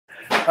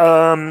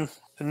The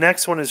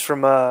next one is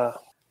from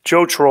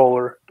Joe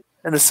Troller,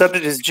 and the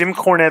subject is Jim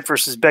Cornette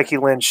versus Becky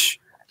Lynch.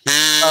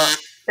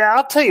 Yeah,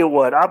 I'll tell you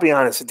what. I'll be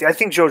honest with you. I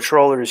think Joe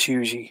Troller is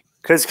Hughie.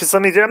 Because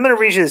I'm going to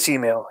read you this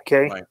email,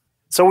 okay? Right.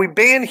 So we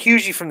banned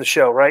Hughie from the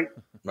show, right?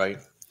 Right.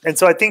 And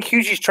so I think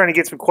Hughie's trying to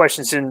get some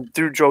questions in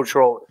through Joe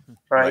Troller,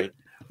 right?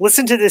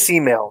 Listen to this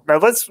email. Now,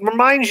 let's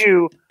remind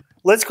you,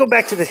 let's go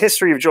back to the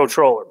history of Joe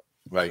Troller.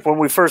 Right. When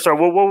we first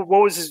started, what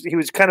was his, he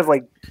was kind of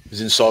like. He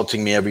was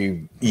insulting me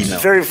every email.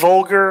 Very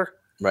vulgar.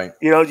 Right.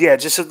 You know, yeah,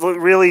 just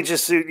really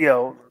just, you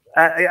know,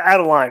 out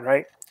of line,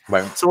 right?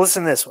 Right. So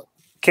listen to this one.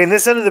 Okay, and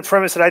this is under the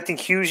premise that I think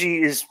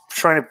Hughie is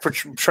trying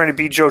to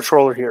beat Joe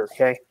Troller here,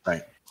 okay?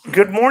 Right.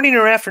 Good morning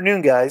or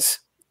afternoon, guys.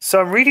 So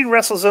I'm reading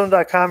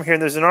WrestleZone.com here,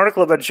 and there's an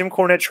article about Jim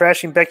Cornette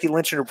trashing Becky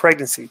Lynch and her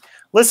pregnancy.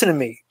 Listen to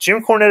me.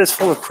 Jim Cornette is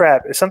full of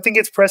crap. If something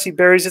gets pressed, he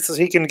buries it so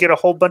he can get a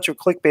whole bunch of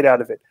clickbait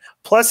out of it.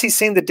 Plus, he's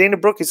saying that Dana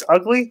Brooke is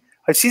ugly.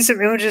 I've seen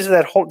some images of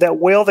that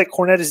whale that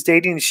Cornette is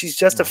dating, and she's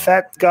just a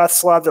fat goth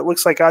slob that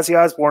looks like Ozzy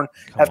Osbourne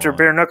after a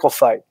bare-knuckle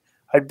fight.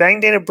 I'd bang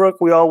Dana Brooke.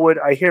 We all would.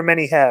 I hear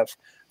many have.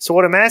 So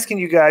what I'm asking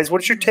you guys,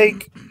 what's your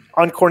take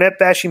on Cornette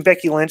bashing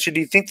Becky Lynch? And do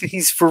you think that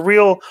he's for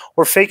real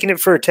or faking it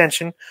for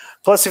attention?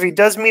 Plus, if he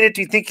does mean it,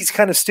 do you think he's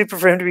kind of stupid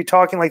for him to be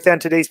talking like that in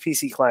today's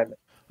PC climate?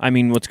 I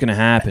mean, what's going to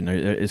happen?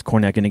 Is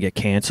Cornette going to get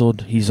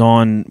canceled? He's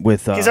on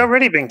with. He's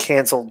already been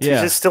canceled. Yeah.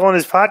 He's just still on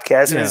his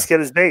podcast and he's got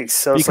his base.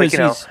 So because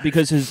it's like,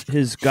 because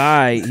his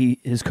guy,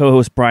 his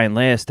co-host Brian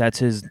Last, that's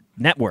his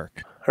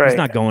network. Right. He's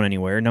not going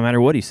anywhere, no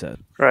matter what he said.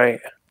 Right.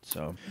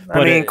 So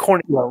I mean,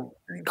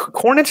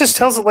 Cornette just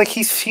tells it like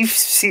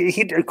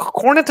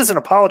Cornette doesn't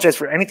apologize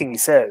for anything he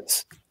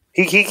says.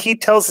 He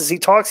tells us, he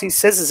talks, he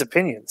says his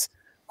opinions.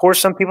 Of course,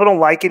 some people don't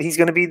like it. He's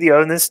going to be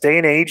in this day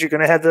and age. You're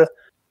going to have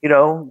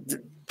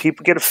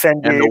people get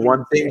offended. And the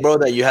one thing, bro,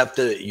 that you have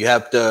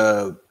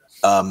to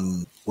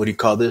what do you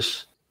call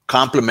this?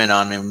 Compliment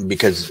on him,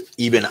 because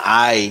even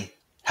I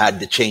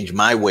had to change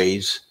my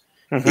ways.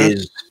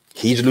 Is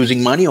he's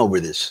losing money over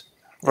this,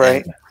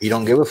 right? And he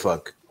don't give a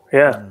fuck.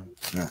 Yeah.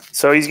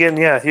 So he's getting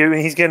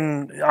he's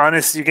getting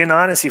honest. You're getting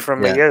honesty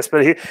from him, I guess.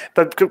 But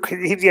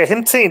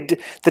him saying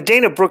the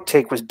Dana Brooke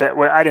take was bad.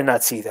 Well, I did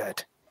not see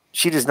that.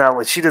 She does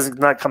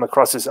not come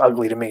across as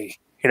ugly to me.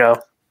 You know.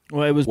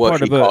 Well, it was what,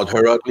 part he of called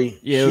her ugly.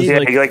 Yeah, it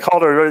was he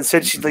called her.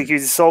 Said she he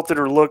insulted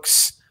her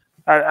looks.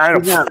 I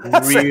don't. She's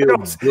not real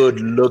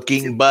good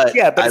looking, but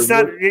but it's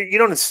not. You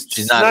don't.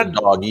 She's not a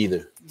dog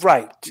either.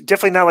 Right,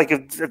 definitely not like a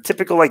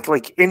typical like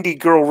indie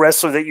girl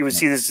wrestler that you would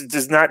see. This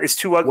does not. It's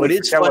too ugly. What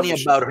is funny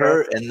about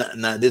her, and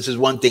this is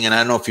one thing, and I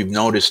don't know if you've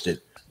noticed it,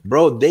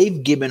 bro.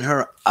 They've given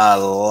her a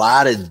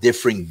lot of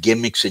different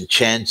gimmicks and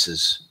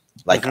chances,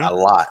 like a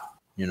lot.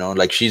 You know,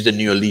 like she's the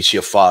new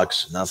Alicia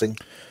Fox. Nothing.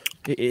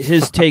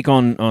 His take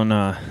on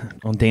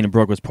Dana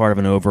Brooke was part of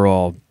an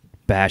overall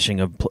bashing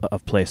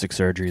of plastic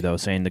surgery, though,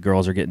 saying the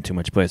girls are getting too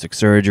much plastic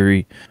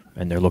surgery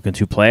and they're looking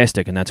too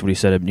plastic, and that's what he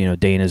said.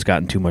 Dana's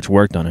gotten too much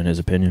work done, in his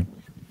opinion.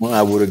 Well,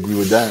 I would agree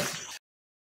with that.